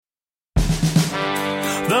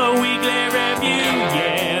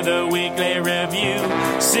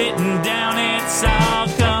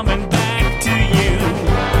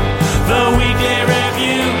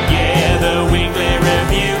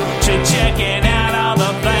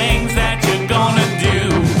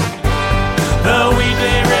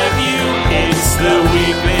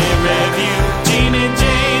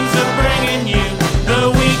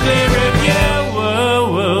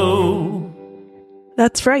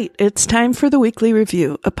That's right. It's time for the Weekly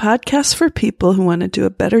Review, a podcast for people who want to do a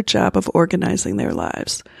better job of organizing their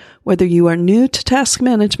lives. Whether you are new to task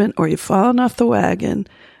management or you've fallen off the wagon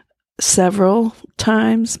several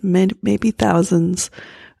times, maybe thousands,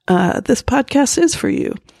 this podcast is for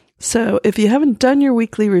you. So if you haven't done your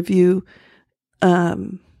weekly review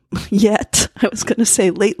yet, I was going to say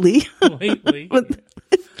lately. Lately.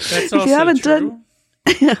 That's also if you haven't true.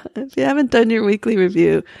 If you haven't done your weekly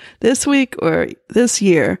review this week or this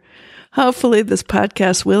year, hopefully this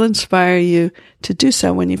podcast will inspire you to do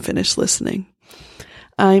so when you finish listening.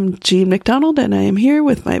 I'm Jean McDonald, and I am here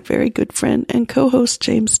with my very good friend and co-host,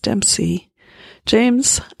 James Dempsey.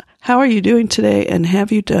 James, how are you doing today, and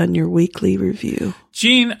have you done your weekly review?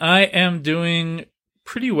 Jean, I am doing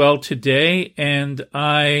pretty well today, and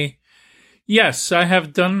I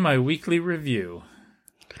have done my weekly review.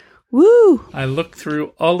 Woo! I looked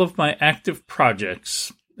through all of my active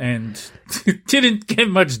projects and didn't get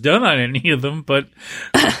much done on any of them, but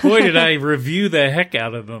boy, did I review the heck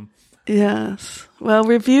out of them. Yes. Well,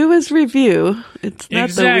 review is review. It's not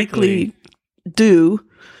Exactly. the weekly do.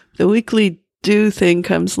 The weekly do thing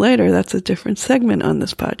comes later. That's a different segment on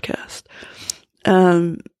this podcast.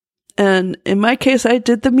 And in my case, I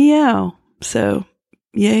did the meow. So,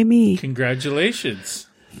 yay me. Congratulations.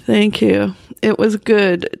 Thank you. It was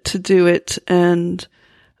good to do it, and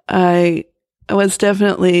I was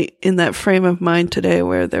definitely in that frame of mind today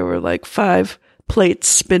where there were like 5 plates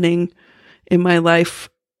spinning in my life,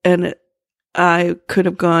 and I could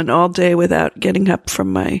have gone all day without getting up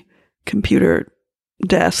from my computer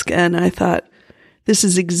desk, and I thought, this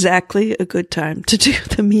is exactly a good time to do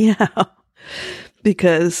the meow,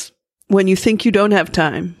 because when you think you don't have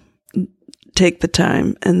time, take the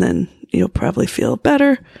time, and then you'll probably feel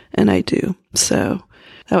better, and I do. So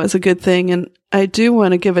that was a good thing. And I do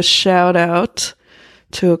want to give a shout out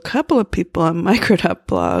to a couple of people on Microdot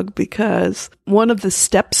blog, because one of the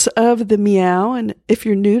steps of the meow, and if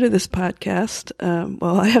you're new to this podcast,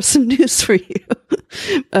 I have some news for you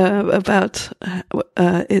about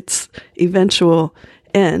its eventual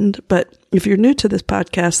end. But if you're new to this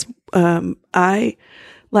podcast, I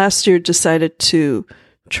last year decided to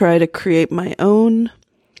try to create my own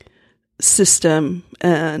system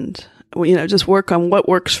and, just work on what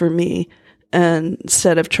works for me, and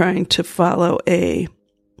instead of trying to follow a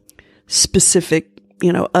specific,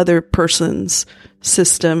 other person's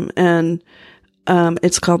system. And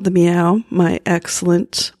it's called the Meow, my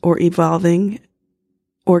excellent or evolving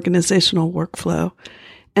organizational workflow.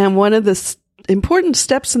 And one of the important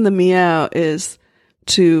steps in the Meow is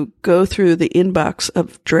to go through the inbox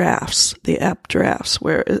of drafts, the app drafts,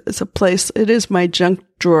 where it's a place, it is my junk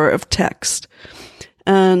drawer of text.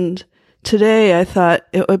 And today I thought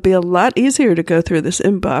it would be a lot easier to go through this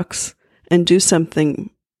inbox and do something,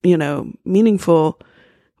 meaningful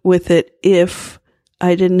with it if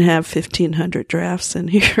I didn't have 1,500 drafts in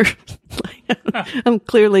here. I'm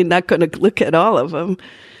clearly not going to look at all of them.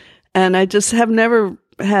 And I just have never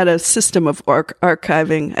had a system of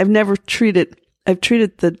archiving. I've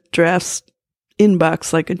treated the drafts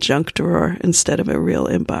inbox like a junk drawer instead of a real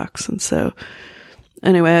inbox. And so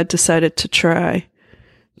anyway, I decided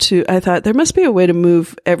I thought there must be a way to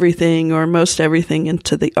move everything or most everything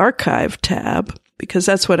into the archive tab, because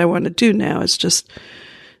that's what I want to do now. Is just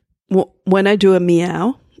when I do a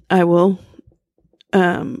meow, I will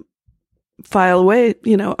file away,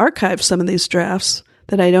 archive some of these drafts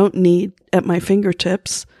that I don't need at my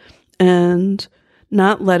fingertips, and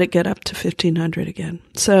not let it get up to 1,500 again.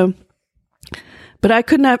 So, but I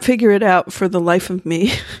could not figure it out for the life of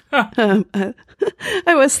me.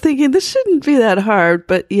 I was thinking this shouldn't be that hard,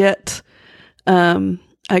 but yet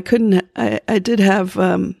I couldn't. I did have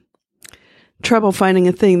trouble finding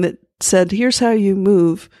a thing that said, "Here's how you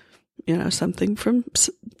move," something from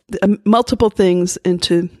multiple things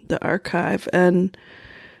into the archive. And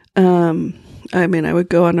I would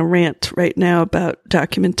go on a rant right now about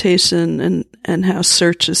documentation and how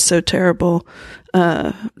search is so terrible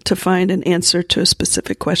to find an answer to a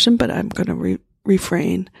specific question, but I'm going to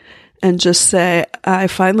refrain and just say I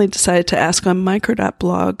finally decided to ask on Microdot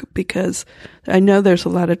blog, because I know there's a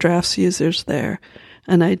lot of drafts users there,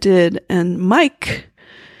 and I did. And Mike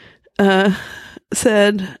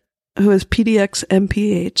said, who is PDX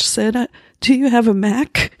MPH, "Do you have a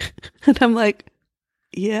Mac?" And I'm like,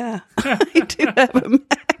 yeah, I do have a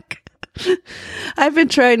Mac. I've been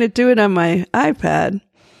trying to do it on my iPad,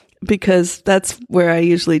 because that's where I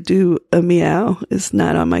usually do a meow, is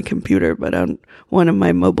not on my computer, but on one of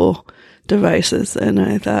my mobile devices. And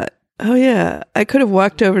I thought, oh yeah, I could have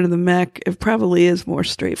walked over to the Mac. It probably is more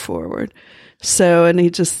straightforward. So, and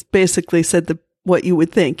he just basically said what you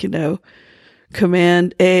would think,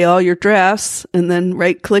 Command A all your drafts, and then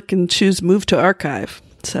right click and choose Move to Archive.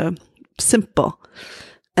 So simple.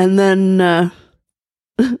 And then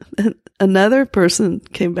another person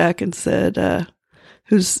came back and said,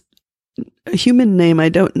 who's a human name I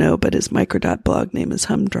don't know, but his Microdot blog name is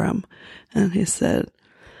Humdrum. And he said,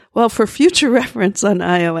 well, for future reference on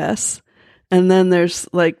iOS, and then there's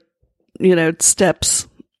steps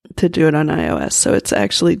to do it on iOS. So it's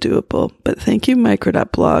actually doable. But thank you,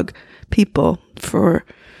 Microdot.blog people, for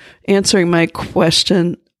answering my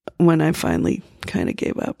question when I finally kind of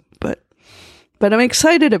gave up. But I'm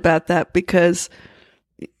excited about that because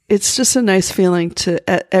it's just a nice feeling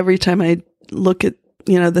to, every time I look at,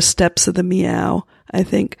 the steps of the meow, I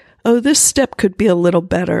think, oh, this step could be a little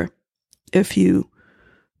better if you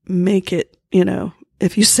make it,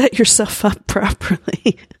 if you set yourself up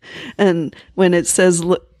properly. And when it says,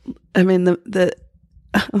 now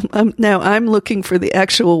I'm looking for the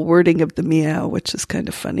actual wording of the meow, which is kind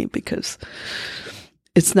of funny because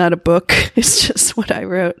it's not a book. It's just what I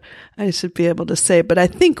wrote. I should be able to say, but I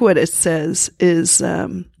think what it says is,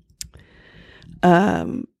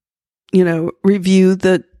 review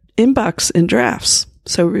the inbox in drafts.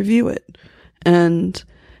 So review it. And,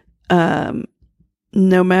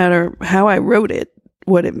 no matter how I wrote it,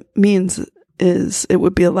 what it means is it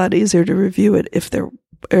would be a lot easier to review it if there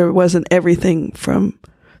wasn't everything from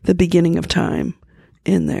the beginning of time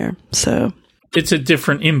in there. So it's a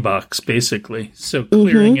different inbox, basically. So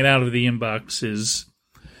clearing it out of the inbox is,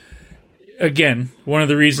 again, one of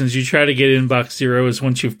the reasons you try to get inbox zero is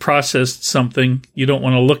once you've processed something, you don't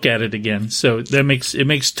want to look at it again. So it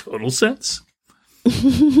makes total sense.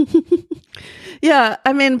 Yeah,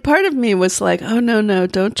 part of me was like, oh, no,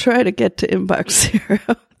 don't try to get to inbox zero.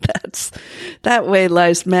 That way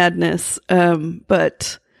lies madness.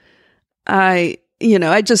 But I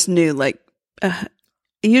just knew,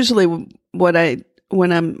 usually when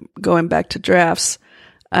I'm going back to drafts,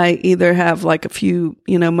 I either have a few,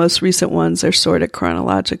 most recent ones are sorted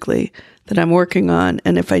chronologically that I'm working on.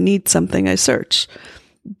 And if I need something, I search.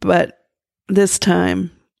 But this time,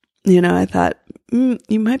 I thought,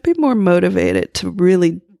 you might be more motivated to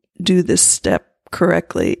really do this step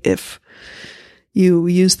correctly if you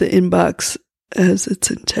use the inbox as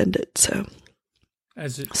it's intended. So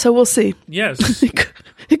we'll see. Yes.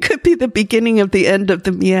 It could be the beginning of the end of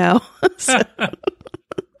the meow.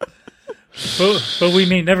 But we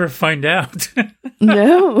may never find out.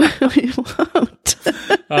 No, we won't.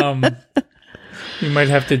 We might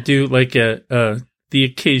have to do the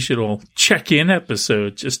occasional check-in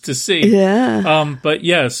episode just to see. Yeah. But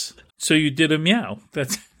yes, so you did a meow.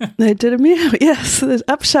 I did a meow. Yes. The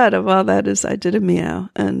upshot of all that is I did a meow.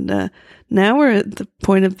 And now we're at the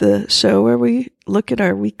point of the show where we look at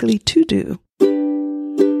our weekly to-do.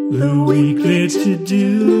 The weekly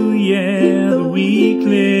to-do, yeah, the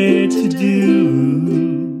weekly to-do.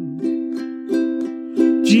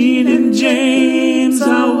 Gene and James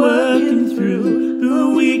are working through the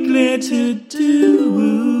weekly to-do.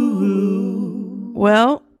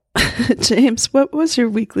 Well, James, what was your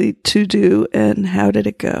weekly to-do and how did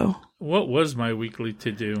it go? What was my weekly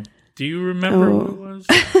to-do? Do you remember what it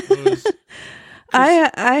was?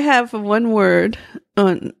 I have one word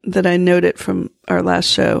that I noted from our last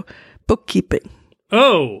show, bookkeeping.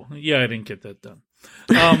 Oh, yeah, I didn't get that done.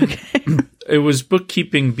 Okay. It was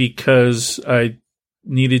bookkeeping because I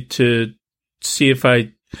needed to see if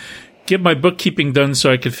I get my bookkeeping done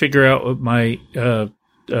so I could figure out what my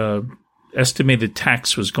estimated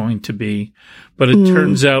tax was going to be. But it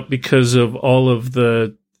turns out because of all of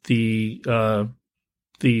the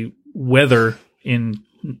weather in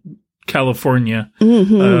California,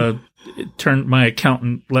 my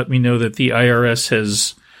accountant let me know that the IRS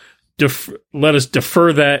has let us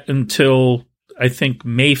defer that until I think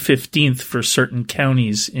May 15th for certain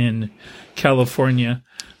counties in California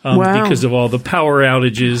because of all the power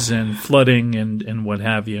outages and flooding and what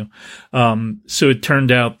have you. So it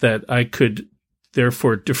turned out that I could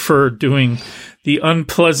therefore defer doing the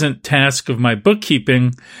unpleasant task of my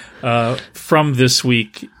bookkeeping from this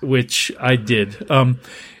week, which I did.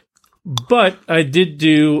 But I did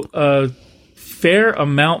do a fair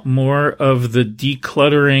amount more of the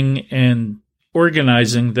decluttering and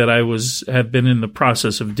organizing that I have been in the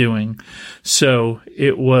process of doing. So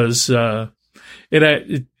it was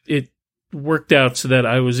it worked out so that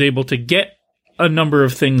I was able to get a number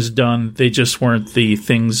of things done. They just weren't the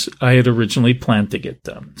things I had originally planned to get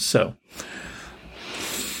done. So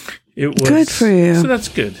it was good for you. So that's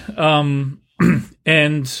good.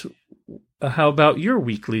 And how about your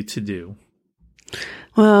weekly to-do?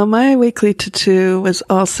 Well, my weekly to-do was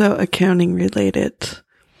also accounting related.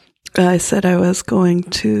 I said I was going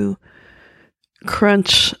to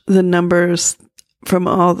crunch the numbers from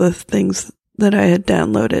all the things that I had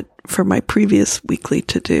downloaded for my previous weekly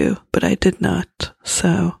to do, but I did not.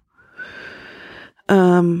 So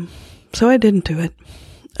I didn't do it.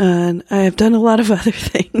 And I have done a lot of other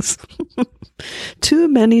things, too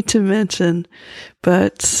many to mention,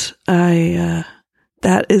 but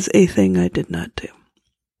that is a thing I did not do.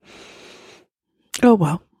 Oh,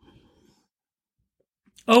 well.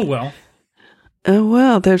 Oh, well. Oh,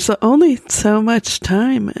 well, there's only so much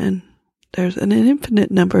time, and there's an infinite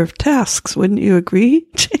number of tasks. Wouldn't you agree,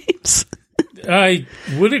 James? I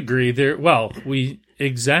would agree. There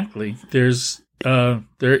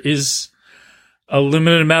is a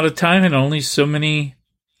limited amount of time and only so many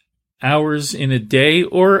hours in a day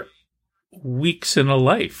or weeks in a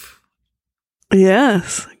life.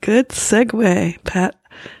 Yes, good segue,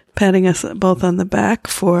 patting us both on the back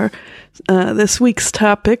for this week's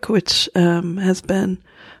topic, which has been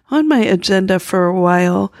on my agenda for a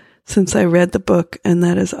while since I read the book, and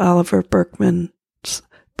that is Oliver Burkeman's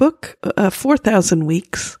book, 4,000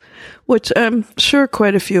 Weeks, which I'm sure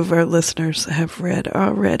quite a few of our listeners have read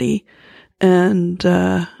already and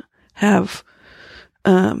have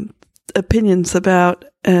opinions about,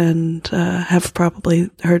 and have probably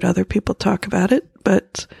heard other people talk about it.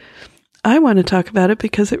 But I want to talk about it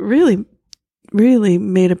because it really, really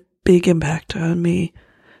made a big impact on me.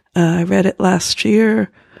 I read it last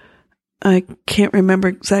year. I can't remember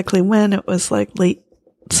exactly when. It was like late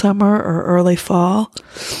summer or early fall.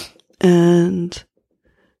 And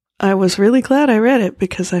I was really glad I read it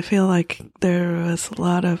because I feel like there was a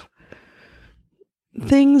lot of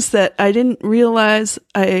things that I didn't realize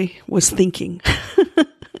I was thinking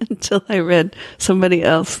until I read somebody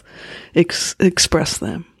else express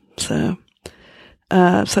them. So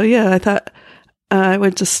yeah, I thought I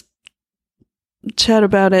would just chat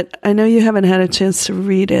about it. I know you haven't had a chance to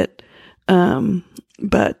read it,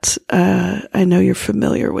 but I know you're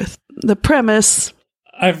familiar with the premise.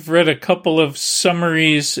 I've read a couple of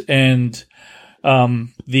summaries, and for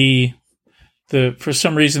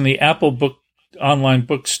some reason the Apple book online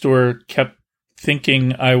bookstore kept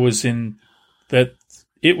thinking I was in that.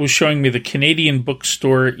 It was showing me the Canadian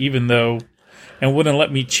bookstore, even though, and wouldn't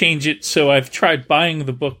let me change it. So I've tried buying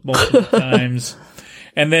the book multiple times.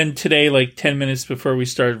 And then today, like 10 minutes before we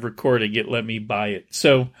started recording, it let me buy it.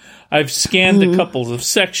 So I've scanned a couple of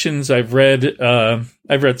sections. I've read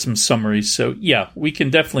some summaries. So yeah, we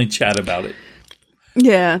can definitely chat about it.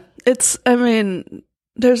 Yeah, there's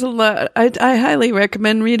a lot. I highly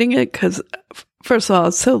recommend reading it because, first of all,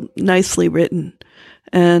 it's so nicely written.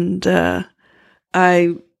 And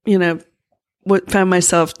I found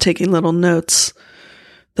myself taking little notes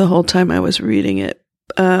the whole time I was reading it.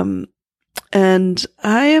 And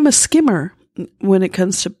I am a skimmer when it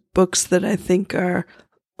comes to books that I think are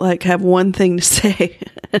like have one thing to say.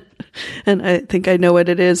 And I think I know what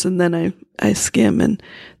it is. And then I skim. And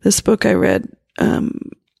this book I read,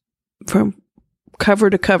 from cover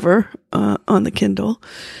to cover, on the Kindle.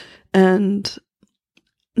 And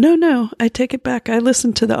no, I take it back. I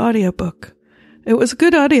listened to the audiobook. It was a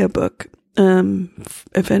good audiobook.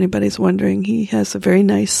 If anybody's wondering, he has a very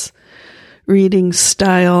nice reading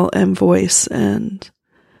style and voice. And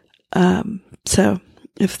so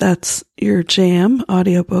if that's your jam,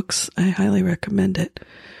 audiobooks, I highly recommend it.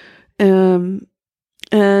 And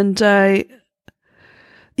I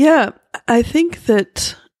think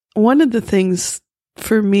that one of the things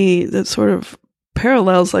for me that sort of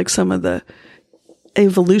parallels like some of the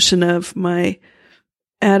evolution of my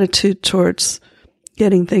attitude towards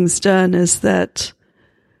getting things done is that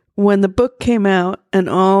when the book came out and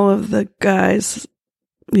all of the guys,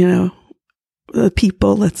 the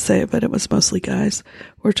people, let's say, but it was mostly guys,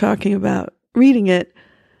 were talking about reading it,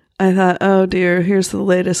 I thought, oh dear, here's the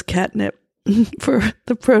latest catnip for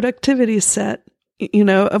the productivity set,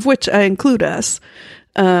 of which I include us.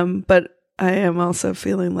 But I am also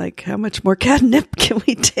feeling like, how much more catnip can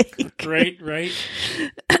we take? Right.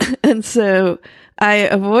 And so I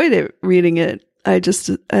avoided reading it.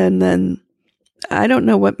 And then I don't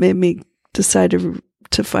know what made me decide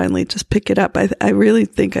to finally just pick it up. I really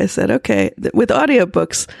think I said, okay, with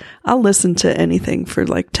audiobooks, I'll listen to anything for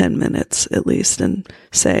like 10 minutes at least and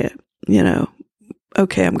say,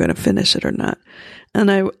 okay, I'm going to finish it or not. And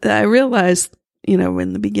I realized,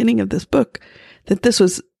 in the beginning of this book that this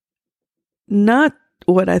was not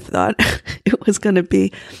what I thought it was going to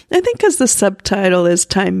be. I think because the subtitle is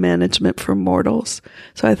Time Management for Mortals.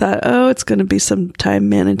 So I thought, it's going to be some time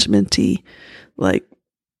management-y, like,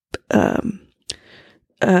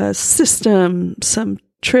 system, some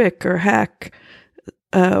trick or hack,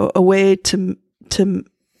 a way to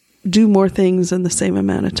do more things in the same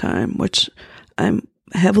amount of time, which I'm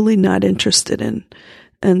heavily not interested in.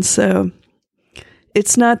 And so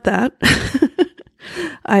it's not that.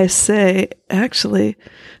 I say, actually,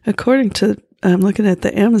 according to, I'm looking at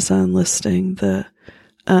the Amazon listing, the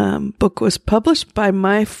book was published by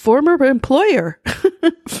my former employer,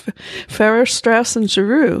 Farrar, Straus and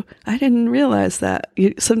Giroux. I didn't realize that.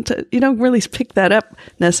 You don't really pick that up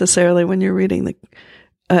necessarily when you're reading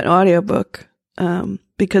an audiobook,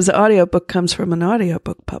 because the audiobook comes from an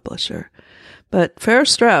audiobook publisher. But Farrar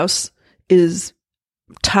Straus is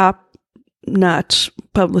top-notch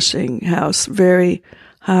publishing house, very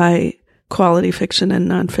high quality fiction and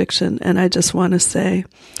nonfiction. And I just want to say,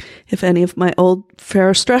 if any of my old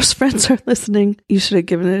Farrar Straus friends are listening, you should have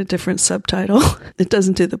given it a different subtitle. It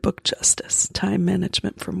doesn't do the book justice. Time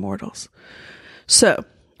Management for Mortals. So,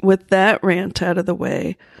 with that rant out of the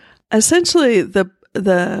way, essentially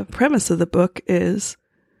the premise of the book is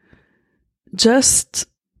just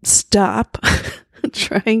stop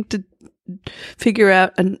trying to figure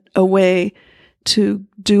out a way to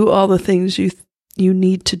do all the things you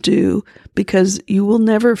need to do, because you will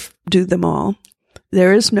never do them all.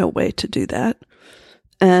 There is no way to do that.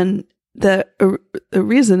 And the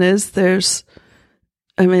reason is the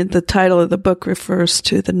title of the book refers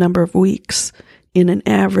to the number of weeks in an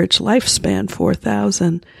average lifespan,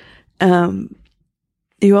 4,000.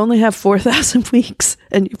 You only have 4,000 weeks,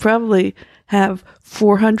 and you probably have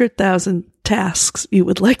 400,000 tasks you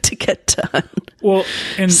would like to get done. Well,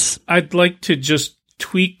 and I'd like to just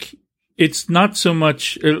tweak. It's not so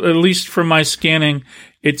much, at least for my scanning,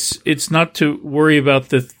 it's not to worry about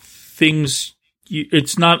the things.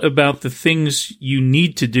 It's not about the things you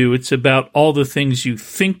need to do. It's about all the things you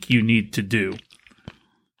think you need to do.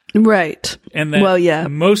 Right. And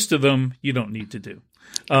that most of them you don't need to do.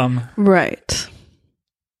 Right.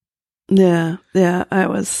 Yeah. I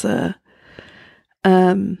was. But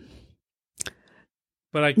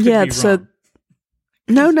I could be wrong.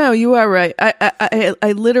 No, you are right.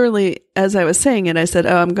 I literally, as I was saying it, I said,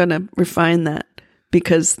 I'm going to refine that,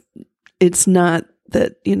 because it's not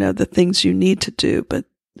that, the things you need to do, but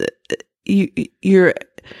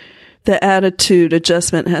the attitude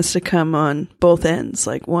adjustment has to come on both ends.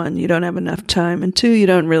 Like, one, you don't have enough time, and two, you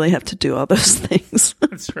don't really have to do all those things.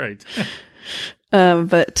 That's right.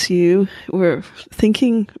 But you were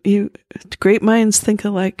thinking, great minds think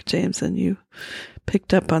alike, James, and you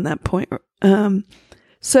picked up on that point.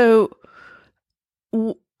 So,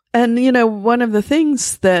 and one of the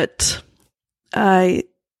things that I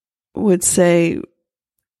would say,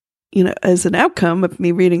 as an outcome of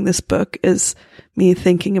me reading this book, is me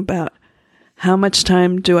thinking about how much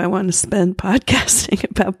time do I want to spend podcasting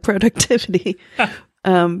about productivity.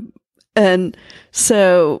 And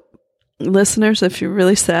so, listeners, if you're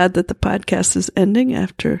really sad that the podcast is ending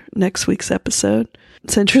after next week's episode,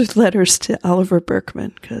 send your letters to Oliver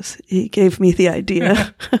Berkman, because he gave me the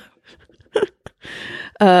idea.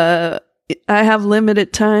 I have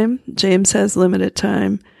limited time. James has limited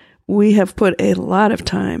time. We have put a lot of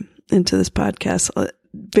time into this podcast,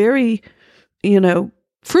 very,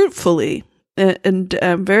 fruitfully and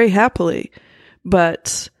very happily.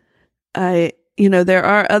 But there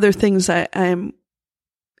are other things I'm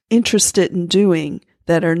interested in doing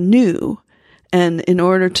that are new. And in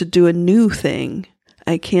order to do a new thing,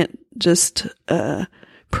 I can't just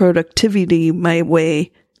productivity my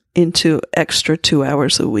way into extra 2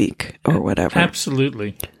 hours a week or whatever.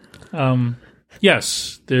 Absolutely.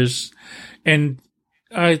 Yes,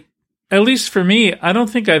 at least for me, I don't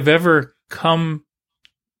think I've ever come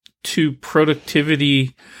to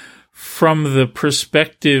productivity from the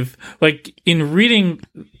perspective, like in reading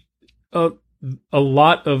a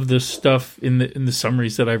lot of the stuff in the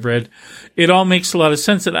summaries that I've read, it all makes a lot of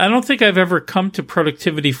sense. And I don't think I've ever come to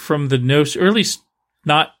productivity from the notion, or at least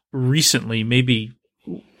not recently, maybe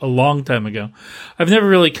a long time ago. I've never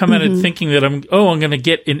really come at it thinking that I'm going to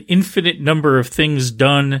get an infinite number of things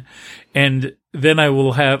done, and then I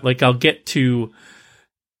will have, I'll get to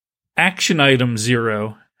action item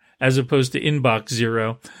 0 as opposed to inbox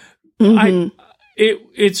 0.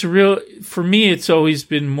 It's real, for me, it's always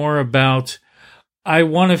been more about, I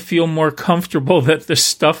want to feel more comfortable that the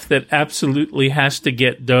stuff that absolutely has to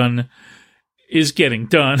get done is getting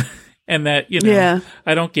done. And that,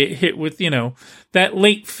 I don't get hit with, that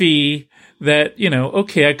late fee that,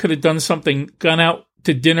 okay, I could have done something, gone out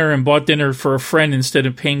to dinner and bought dinner for a friend instead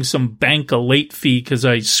of paying some bank a late fee because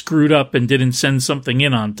I screwed up and didn't send something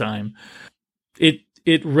in on time. It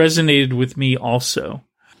resonated with me also.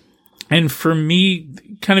 And for me,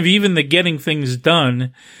 kind of even the getting things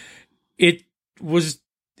done, it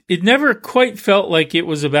never quite felt like it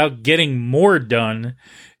was about getting more done.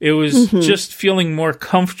 It was just feeling more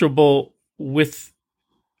comfortable with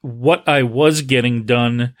what I was getting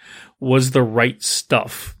done was the right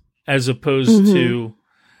stuff, as opposed to,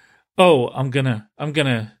 oh, I'm gonna,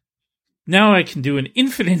 now I can do an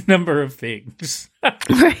infinite number of things.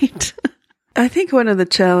 Right. I think one of the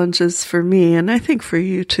challenges for me, and I think for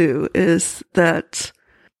you too, is that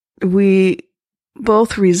we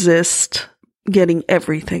both resist getting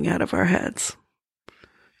everything out of our heads.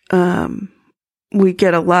 We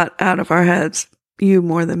get a lot out of our heads, you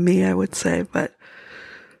more than me, I would say, but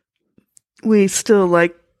we still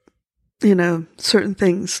like, certain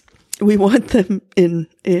things. We want them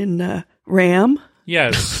in RAM.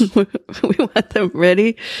 Yes. We want them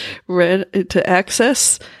ready to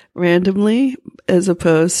access randomly, as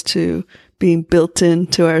opposed to being built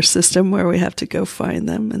into our system where we have to go find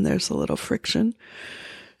them, and there's a little friction.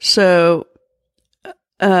 So,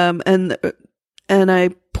 and I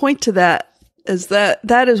point to that as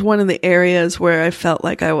that is one of the areas where I felt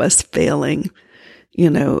like I was failing,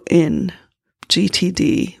 in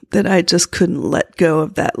GTD, that I just couldn't let go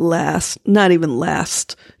of that not even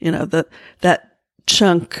last, that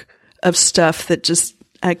chunk of stuff that just,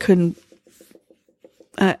 I couldn't,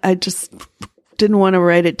 I just didn't want to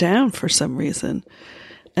write it down for some reason.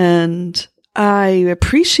 And I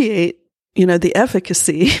appreciate, the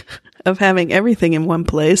efficacy of having everything in one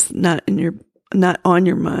place, not on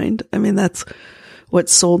your mind. I mean, that's what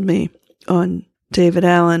sold me on David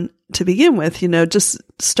Allen to begin with, just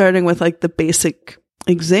starting with like the basic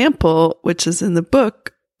example, which is in the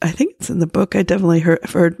book. I think it's in the book. I definitely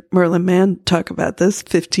heard Merlin Mann talk about this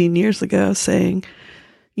 15 years ago, saying,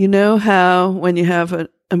 how when you have an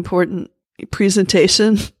important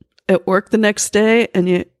presentation at work the next day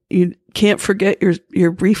and you can't forget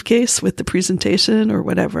your briefcase with the presentation or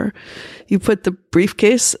whatever, you put the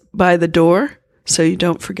briefcase by the door so you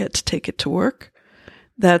don't forget to take it to work.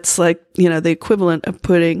 That's like, the equivalent of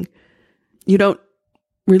you don't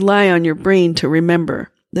rely on your brain to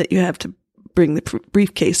remember that you have to bring the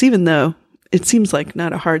briefcase, even though it seems like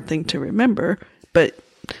not a hard thing to remember, but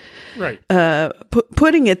right.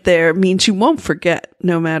 Putting it there means you won't forget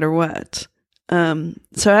no matter what.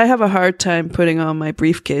 So I have a hard time putting all my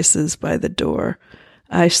briefcases by the door.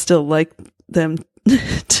 I still like them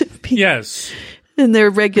to be in their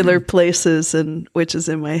regular places, and which is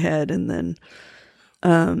in my head. And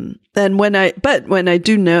then when I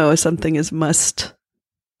do know something is must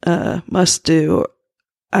do,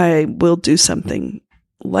 I will do something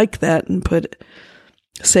like that and put,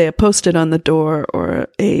 say, a Post-it on the door or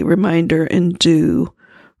a reminder in Do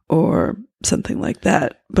or something like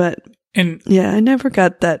that. But I never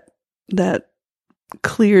got that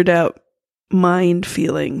cleared out mind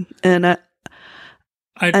feeling, and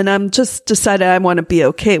I'm just decided I want to be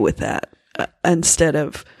okay with that instead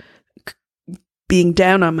of being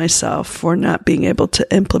down on myself for not being able to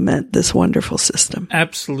implement this wonderful system.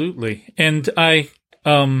 Absolutely. And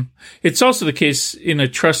it's also the case in a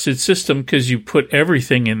trusted system, because you put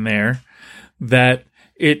everything in there,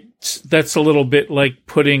 that's a little bit like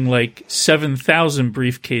putting like 7,000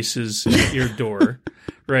 briefcases at your door,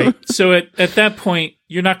 right? So at that point,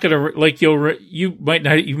 you're not going to, you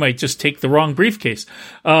might just take the wrong briefcase,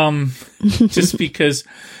 just because.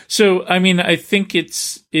 So, I mean, I think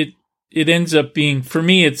it ends up being, for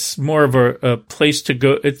me, it's more of a place to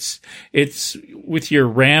go. It's with your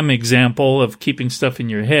RAM example of keeping stuff in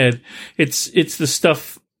your head. It's the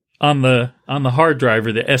stuff on the hard drive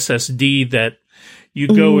or the SSD that you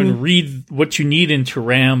go and read what you need into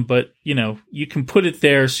RAM, but you can put it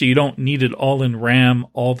there so you don't need it all in RAM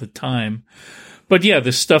all the time. But yeah,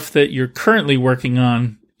 the stuff that you're currently working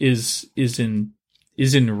on is in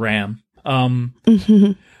RAM.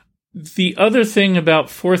 The other thing about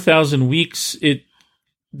 4,000 weeks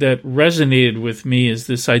that resonated with me is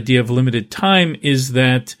this idea of limited time, is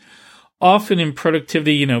that often in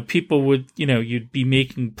productivity, people would, you'd be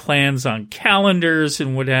making plans on calendars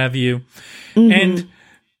and what have you. And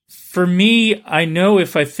for me, I know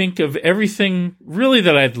if I think of everything really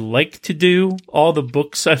that I'd like to do, all the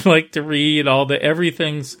books I'd like to read, all the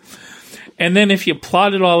everythings, and then if you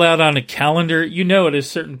plot it all out on a calendar, at a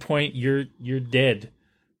certain point you're dead.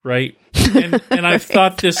 Right. And I've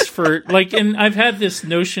thought this for and I've had this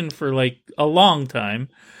notion for a long time.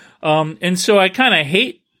 And so I kind of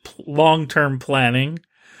hate long-term planning,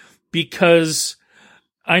 because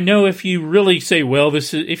I know if you really say, well,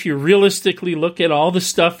 if you realistically look at all the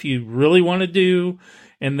stuff you really want to do,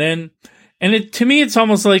 to me, it's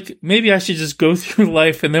almost like maybe I should just go through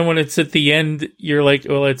life. And then when it's at the end, you're like,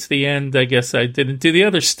 well, it's the end. I guess I didn't do the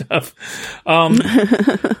other stuff.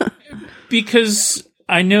 Because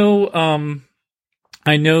I know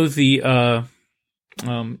the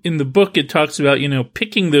in the book, it talks about,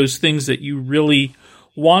 picking those things that you really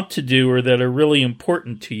want to do or that are really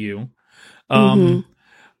important to you. But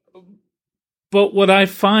what I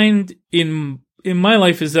find in my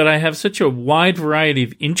life is that I have such a wide variety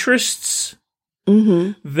of interests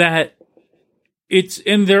that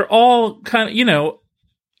and they're all kind of,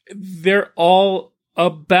 they're all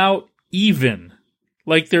about even.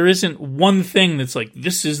 Like, there isn't one thing that's like,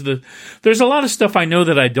 there's a lot of stuff I know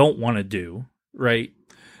that I don't want to do, right?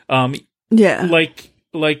 Yeah.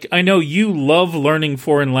 Like I know you love learning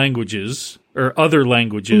foreign languages or other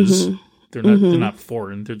languages. They're not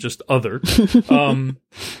foreign, they're just other.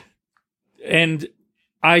 And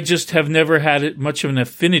I just have never had much of an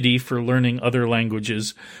affinity for learning other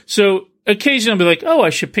languages. So occasionally I'll be like, oh, I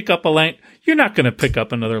should pick up a language. You're not going to pick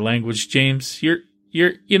up another language, James. You've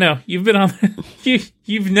been on,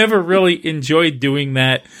 you've never really enjoyed doing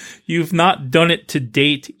that. You've not done it to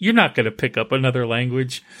date. You're not going to pick up another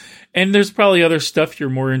language. And there's probably other stuff you're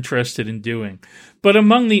more interested in doing. But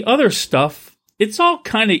among the other stuff, it's all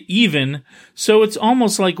kind of even. So it's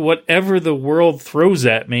almost like whatever the world throws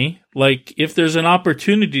at me. Like, if there's an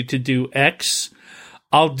opportunity to do X,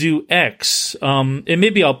 I'll do X. And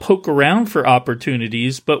maybe I'll poke around for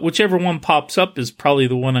opportunities, but whichever one pops up is probably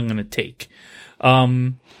the one I'm going to take.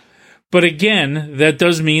 But again, that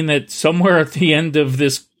does mean that somewhere at the end of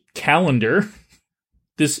this calendar,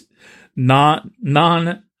 this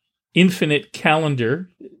non-infinite calendar,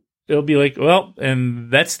 it'll be like, well, and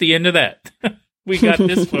that's the end of that. We got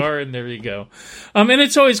this far, and there you go. And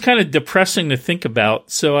it's always kind of depressing to think about,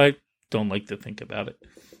 so I don't like to think about it.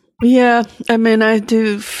 Yeah, I mean, I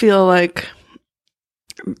do feel like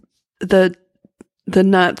the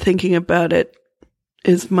not thinking about it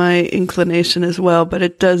is my inclination as well, but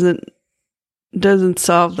it doesn't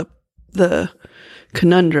solve the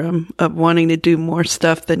conundrum of wanting to do more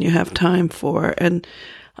stuff than you have time for. And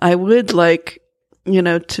I would like,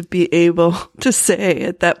 to be able to say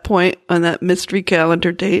at that point on that mystery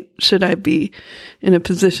calendar date, should I be in a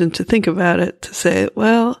position to think about it, to say,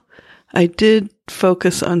 well, I did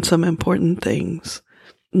focus on some important things.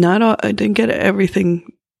 I didn't get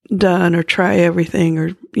everything done or try everything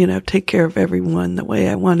or, take care of everyone the way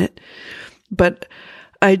I want it. But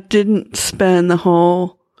I didn't spend the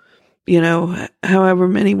whole, however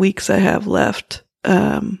many weeks I have left,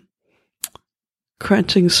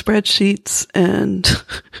 crunching spreadsheets and,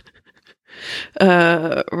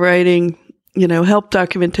 writing, help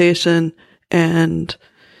documentation and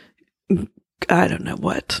I don't know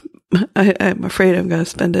what. I'm afraid I'm going to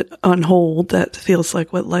spend it on hold. That feels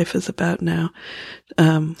like what life is about now,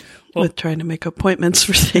 with trying to make appointments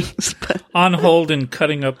for things. But on hold and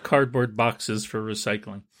cutting up cardboard boxes for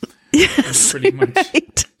recycling. Yes, that's pretty much.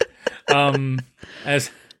 Right.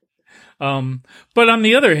 But on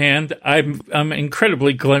the other hand, I'm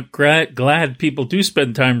incredibly glad people do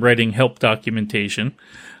spend time writing help documentation,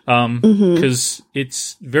 because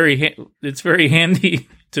it's very handy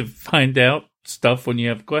to find out stuff when you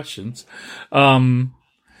have questions.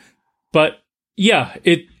 But yeah,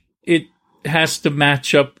 it has to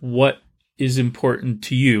match up what is important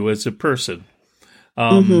to you as a person.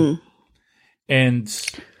 And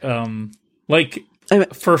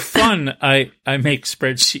for fun, I make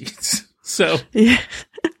spreadsheets. So yeah.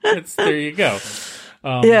 there you go.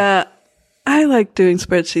 Yeah. I like doing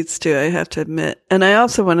spreadsheets too, I have to admit. And I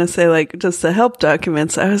also want to say, just the help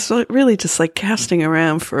documents, I was really just casting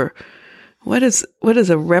around for what is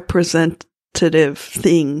a representative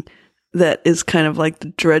thing that is kind of like the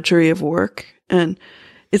drudgery of work. And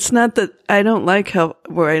it's not that I don't like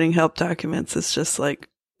writing help documents. It's just like,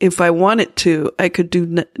 if I wanted to, I could do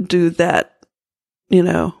that,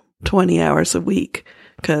 20 hours a week,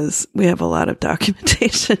 because we have a lot of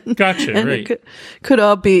documentation. Gotcha, and right. It could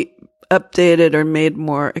all be updated or made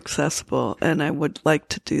more accessible, and I would like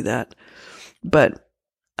to do that. But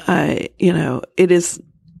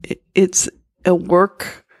it's a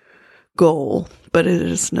work goal, but it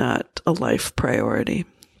is not a life priority.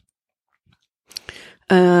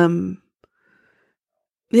 Yeah,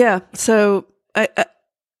 so I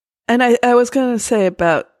was going to say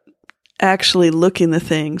about actually looking the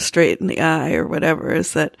thing straight in the eye or whatever,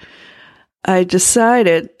 is that I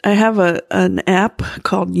decided I have an app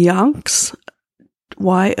called Yonks,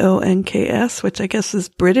 Yonks, which I guess is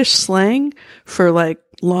British slang for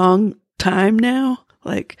long time now.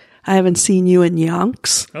 I haven't seen you in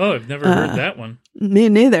Yonks. Oh, I've never heard that one. Me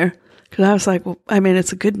neither. Because I was like, well, I mean,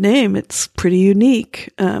 it's a good name. It's pretty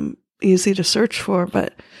unique, easy to search for,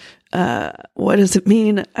 but what does it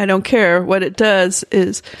mean? I don't care. What it does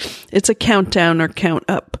is it's a countdown or count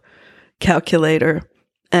up calculator.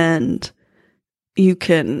 And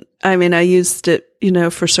I used it,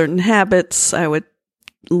 for certain habits. I would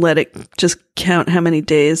let it just count how many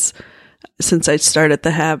days since I started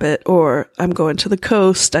the habit, or I'm going to the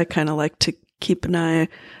coast. I kind of like to keep an eye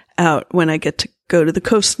out when I get to go to the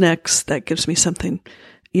coast next. That gives me something,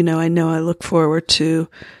 I know I look forward to.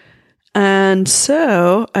 And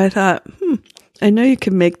so I thought, I know you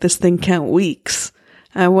can make this thing count weeks.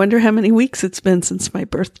 I wonder how many weeks it's been since my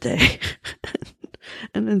birthday.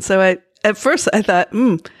 And then so at first I thought,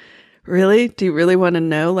 really? Do you really want to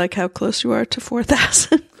know like how close you are to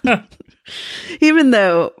 4,000? Even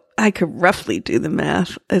though I could roughly do the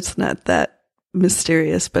math, it's not that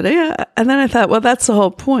mysterious. But yeah, and then I thought, well, that's the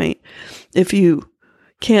whole point. If you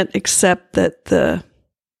can't accept that there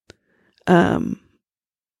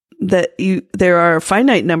are a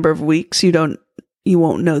finite number of weeks, you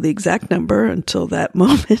won't know the exact number until that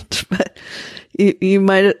moment, but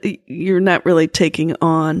you're not really taking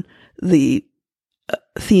on the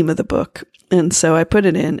theme of the book. And so I put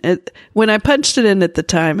it in. When I punched it in at the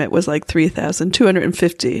time, it was like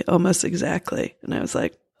 3,250, almost exactly. And I was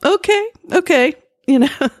like, okay, that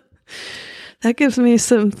gives me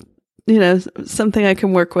some, something I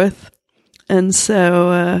can work with. And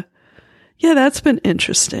so, that's been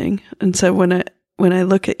interesting. And so when I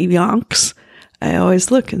look at yonks, I always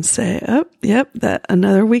look and say, oh, yep, that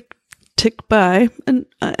another week ticked by. And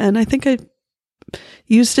I think I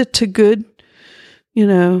used it to good,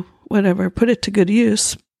 put it to good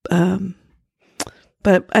use.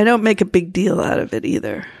 But I don't make a big deal out of it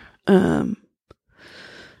either.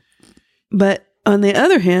 But on the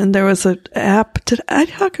other hand, there was an app. Did I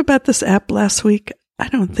talk about this app last week? I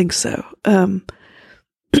don't think so.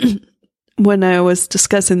 When I was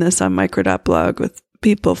discussing this on micro.blog with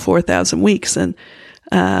people, 4,000 weeks, and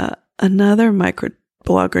another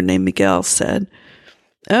microblogger named Miguel said,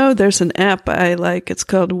 oh, there's an app I like. It's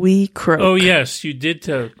called WeCroak. Oh, yes, we did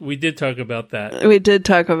talk about that. We did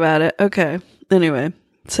talk about it. Okay. Anyway,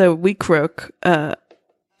 so WeCroak,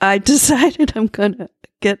 I decided I'm going to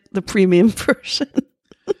get the premium version.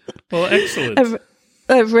 Well, excellent.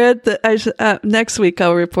 I've read that. Next week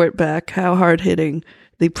I'll report back how hard-hitting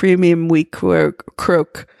the premium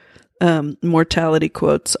WeCroak mortality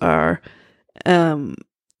quotes are.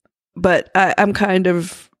 But I'm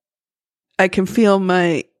I can feel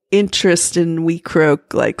my interest in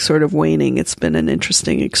WeCroak like sort of waning. It's been an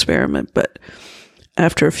interesting experiment, but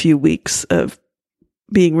after a few weeks of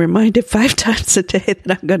being reminded 5 times a day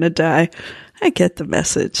that I'm going to die, I get the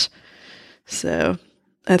message. So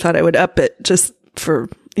I thought I would up it just for,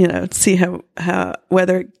 see how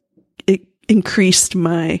whether it increased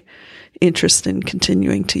my interest in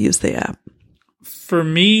continuing to use the app. For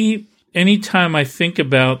me, anytime I think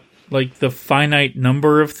about like the finite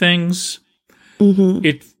number of things,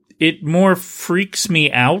 it more freaks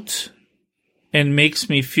me out and makes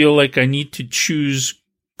me feel like I need to choose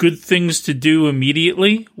good things to do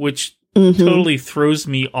immediately, which totally throws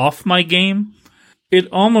me off my game. It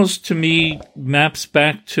almost, to me, maps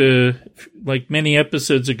back to, like many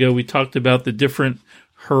episodes ago, we talked about the different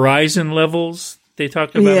horizon levels they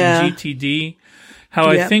talk about in GTD. How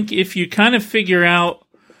I think if you kind of figure out,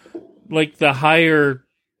 like, the higher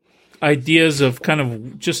ideas of kind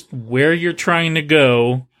of just where you're trying to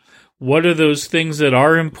go, what are those things that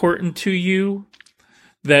are important to you,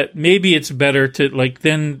 that maybe it's better to, like,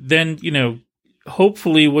 then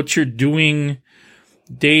hopefully what you're doing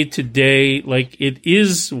day to day, like, it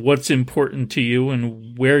is what's important to you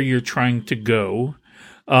and where you're trying to go.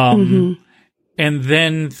 And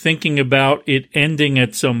then thinking about it ending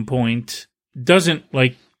at some point doesn't,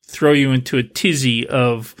 like, throw you into a tizzy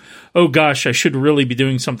of, oh gosh, I should really be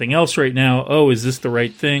doing something else right now. Oh, is this the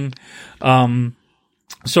right thing?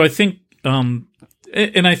 So I think, and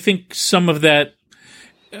I think some of that,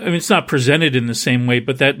 I mean, it's not presented in the same way,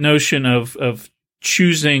 but that notion of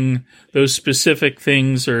choosing those specific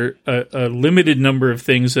things or a limited number of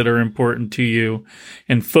things that are important to you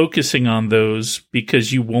and focusing on those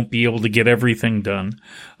because you won't be able to get everything done,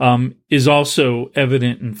 is also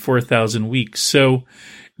evident in 4,000 weeks. So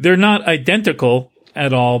they're not identical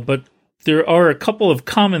at all, but there are a couple of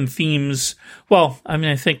common themes. Well, I mean,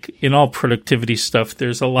 I think in all productivity stuff,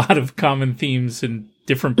 there's a lot of common themes in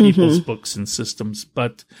different people's books and systems.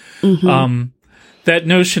 But that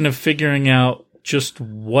notion of figuring out just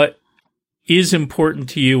what is important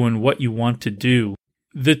to you and what you want to do.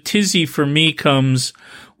 The tizzy for me comes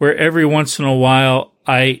where every once in a while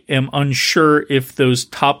I am unsure if those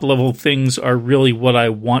top level things are really what I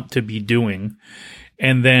want to be doing.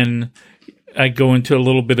 And then I go into a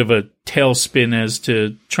little bit of a tailspin as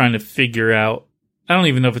to trying to figure out, I don't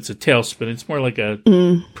even know if it's a tailspin. It's more like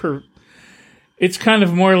It's kind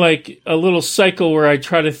of more like a little cycle where I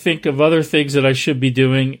try to think of other things that I should be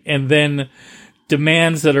doing, and then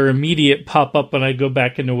demands that are immediate pop up, and I go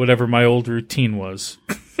back into whatever my old routine was.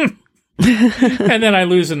 And then I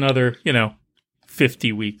lose another,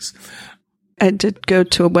 50 weeks. I did go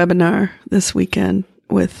to a webinar this weekend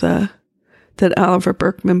with that Oliver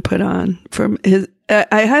Burkeman put on from his.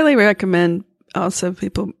 I highly recommend also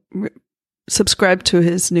people subscribe to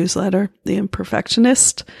his newsletter, The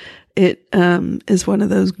Imperfectionist. It is one of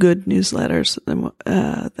those good newsletters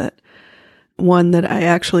that one that I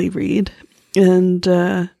actually read, and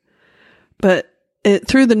but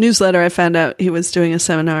through the newsletter I found out he was doing a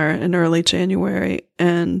seminar in early January,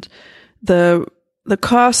 and the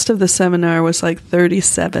cost of the seminar was like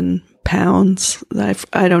 £37.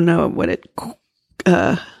 I don't know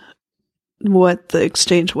what the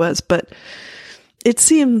exchange was, but it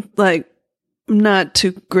seemed like not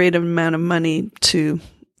too great an amount of money to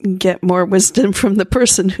get more wisdom from the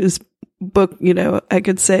person whose book, I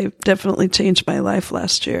could say definitely changed my life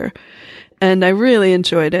last year. And I really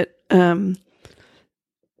enjoyed it.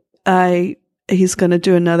 He's going to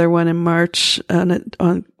do another one in March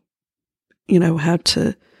on how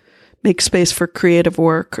to make space for creative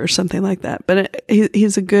work or something like that. But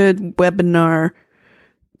he's a good webinar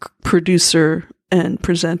producer and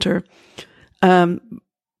presenter.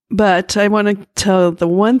 But I want to tell the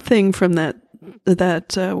one thing from that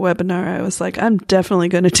webinar, I was like, I'm definitely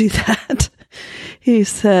going to do that. He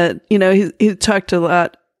said, he talked a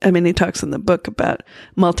lot. I mean, he talks in the book about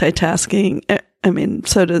multitasking. I mean,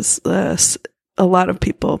 so does a lot of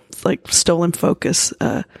people, like stolen focus.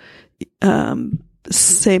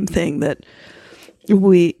 Same thing, that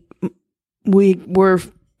we were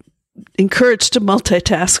encouraged to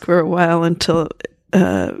multitask for a while until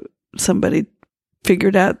somebody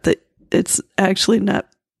figured out that it's actually not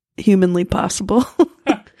humanly possible.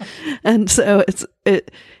 And so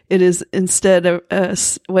it is, instead of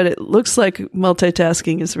what it looks like,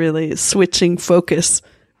 multitasking is really switching focus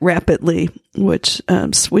rapidly, which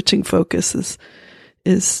switching focus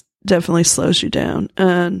is definitely slows you down.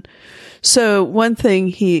 And so one thing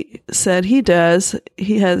he said he has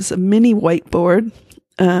a mini whiteboard,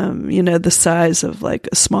 the size of like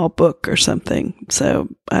a small book or something. So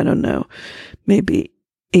I don't know, maybe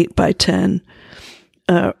 8 by 10,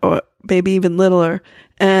 or maybe even littler.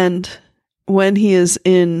 And when he is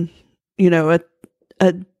in, a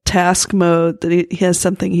task mode that he has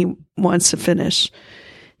something he wants to finish,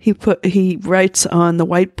 he writes on the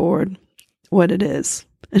whiteboard what it is.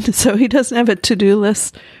 And so he doesn't have a to-do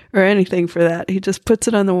list or anything for that. He just puts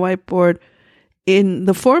it on the whiteboard in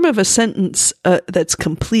the form of a sentence that's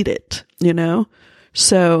completed,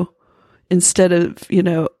 So instead of,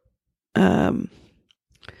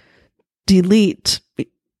 delete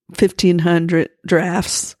 1,500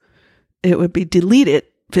 drafts, it would be deleted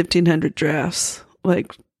 1,500 drafts,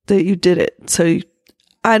 like that you did it. So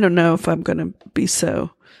I don't know if I'm going to be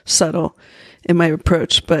so subtle in my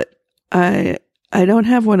approach, but I don't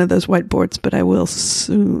have one of those whiteboards, but I will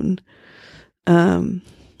soon.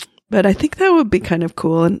 But I think that would be kind of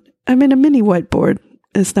cool. And I mean, a mini whiteboard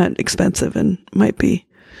is not expensive and might be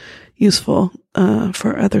useful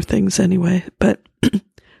for other things anyway. But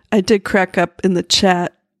I did crack up in the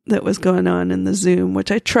chat that was going on in the Zoom,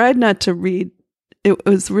 which I tried not to read. It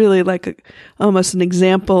was really like almost an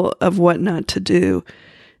example of what not to do,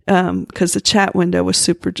 because the chat window was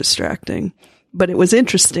super distracting. But it was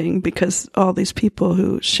interesting because all these people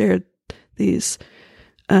who shared these,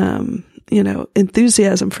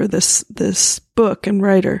 enthusiasm for this book and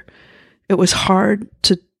writer, it was hard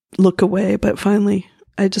to look away. But finally,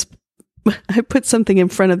 I put something in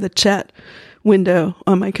front of the chat window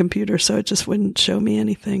on my computer so it just wouldn't show me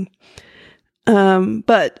anything.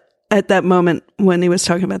 But at that moment, when he was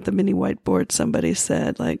talking about the mini whiteboard, somebody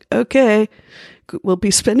said, like, okay, we'll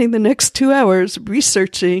be spending the next 2 hours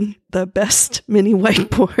researching the best mini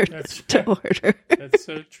whiteboard to order. That's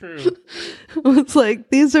so true. It's like,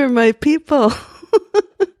 these are my people.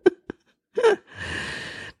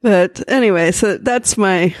 But anyway, so that's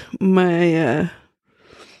my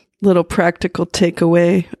little practical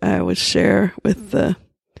takeaway I would share with the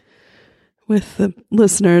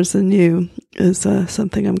listeners and you, is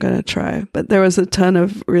something I'm going to try. But there was a ton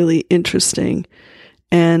of really interesting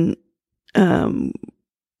and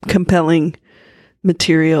compelling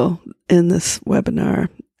material in this webinar,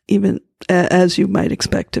 even as you might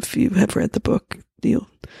expect if you have read the book. You'll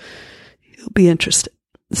be interested.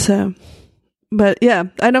 So, but yeah,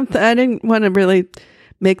 I didn't want to really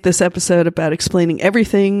make this episode about explaining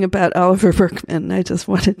everything about Oliver Burkeman. I just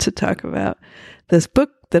wanted to talk about this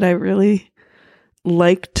book that I really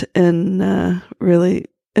liked and really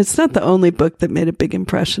it's not the only book that made a big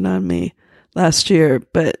impression on me last year,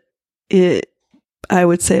 but I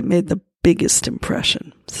would say it made the biggest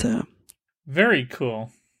impression. So very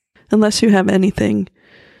cool. Unless you have anything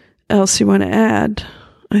else you want to add,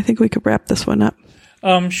 I think we could wrap this one up.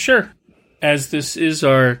 Sure. As this is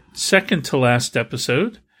our second to last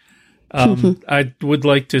episode, I would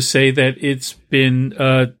like to say that it's been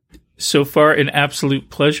so far an absolute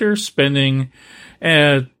pleasure spending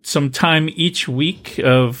some time each week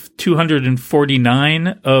of 249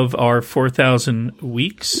 of our 4,000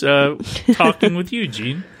 weeks talking with you,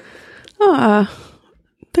 Jean.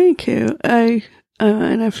 Thank you.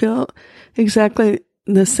 And I feel exactly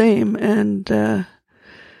the same. And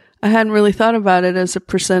I hadn't really thought about it as a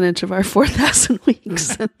percentage of our 4,000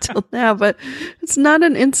 weeks until now, but it's not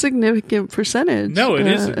an insignificant percentage. No, it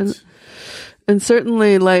isn't. And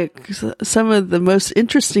certainly, like, some of the most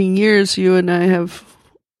interesting years you and I have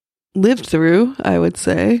lived through, I would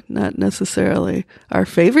say, not necessarily our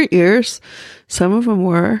favorite years. Some of them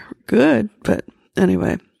were good, but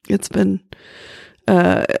anyway, it's been,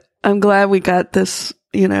 I'm glad we got this,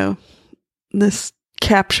 this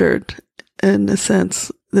captured in a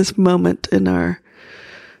sense, this moment in our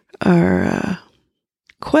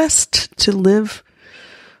quest to live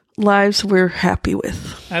lives we're happy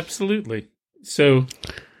with. Absolutely. So,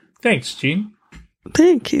 thanks, Jean.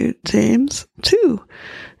 Thank you, James, too.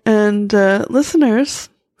 And listeners,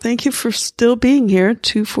 thank you for still being here.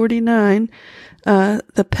 249,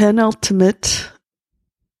 the penultimate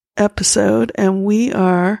episode, and we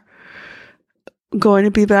are going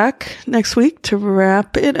to be back next week to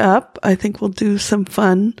wrap it up. I think we'll do some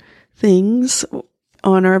fun things in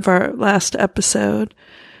honor of our last episode.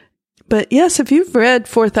 But yes, if you've read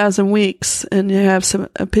 4,000 Weeks and you have some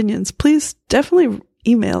opinions, please definitely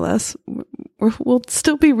email us. We'll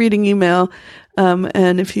still be reading email.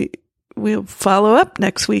 And we'll follow up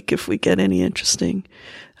next week if we get any interesting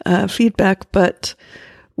feedback. But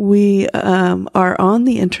we are on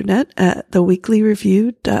the internet at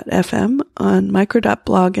theweeklyreview.fm, on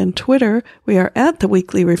micro.blog and Twitter. We are at The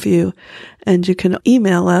Weekly Review, and you can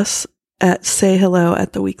email us at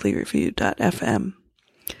sayhello@theweeklyreview.fm.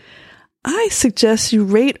 I suggest you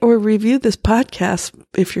rate or review this podcast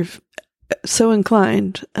if you're so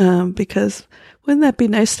inclined, because wouldn't that be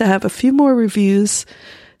nice to have a few more reviews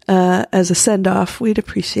as a send-off? We'd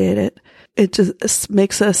appreciate it. It just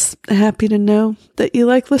makes us happy to know that you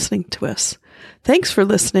like listening to us. Thanks for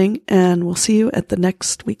listening, and we'll see you at the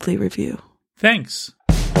next Weekly Review. Thanks.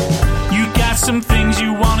 You got some things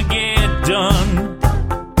you want to get done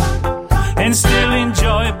and still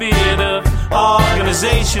enjoy a bit of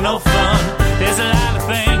organizational fun. There's a lot of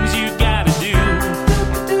things you got to do.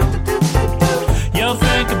 You'll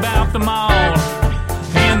think about them all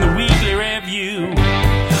in the Weekly Review.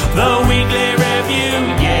 The Weekly Review,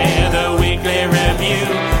 yeah, the Weekly Review.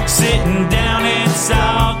 Sitting down, it's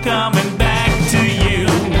all coming back to you.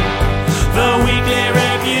 The Weekly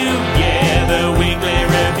Review, yeah, the Weekly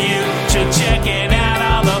Review. So checking out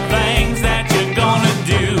all the things that you're gonna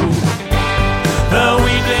do. The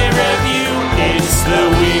Weekly Review, it's the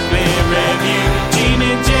Weekly